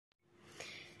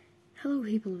Hello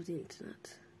people of the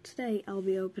internet. Today I'll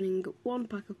be opening one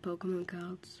pack of Pokemon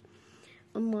cards.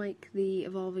 Unlike the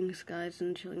Evolving Skies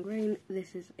and Chilling Rain,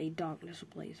 this is a Darkness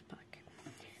Ablaze pack.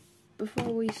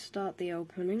 Before we start the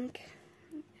opening,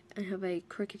 I have a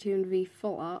Cricketune V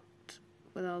full art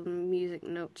with all the music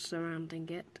notes surrounding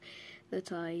it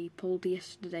that I pulled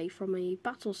yesterday from a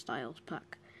Battle Styles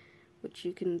pack, which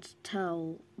you can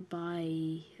tell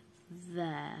by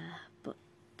there, but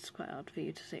it's quite hard for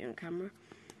you to see on camera.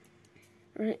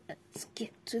 Right, let's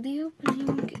get to the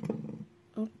opening.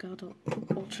 Oh god,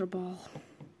 Ultra Ball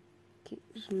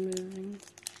keeps moving.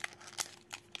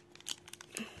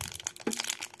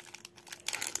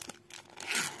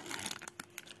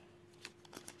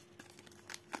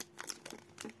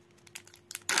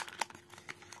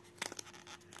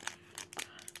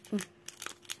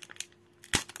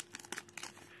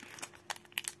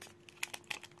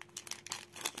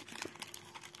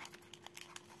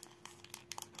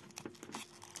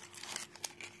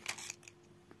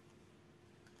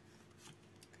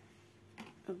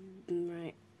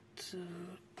 Right, so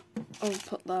I'll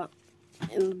put that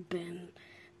in the bin.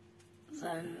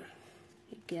 Then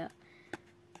you get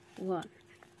 1,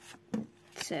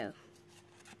 2,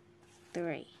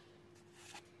 3,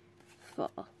 4.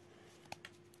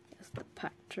 That's the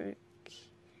pack trick.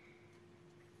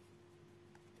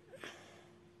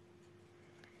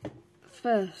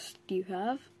 First, you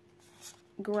have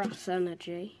Grass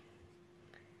Energy,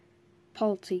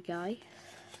 Poltegeist,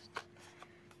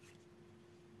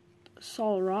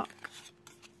 Solrock,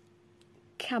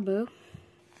 Kabu,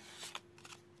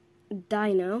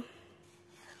 Dino,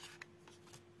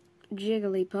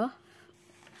 Jigglypuff,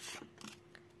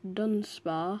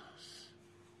 Dunsparce,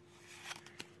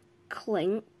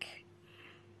 Clink,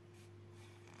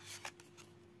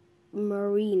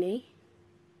 Marini,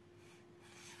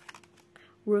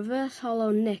 Reverse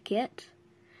Hollow Nickit,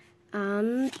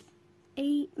 and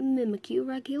a Mimikyu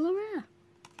regular rare.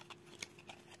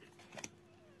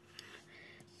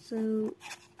 So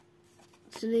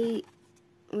today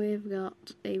we've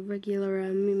got a regular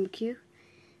Mimikyu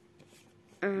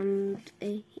and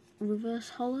a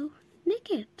Reverse Hollow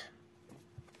Nickit.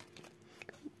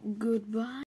 Goodbye.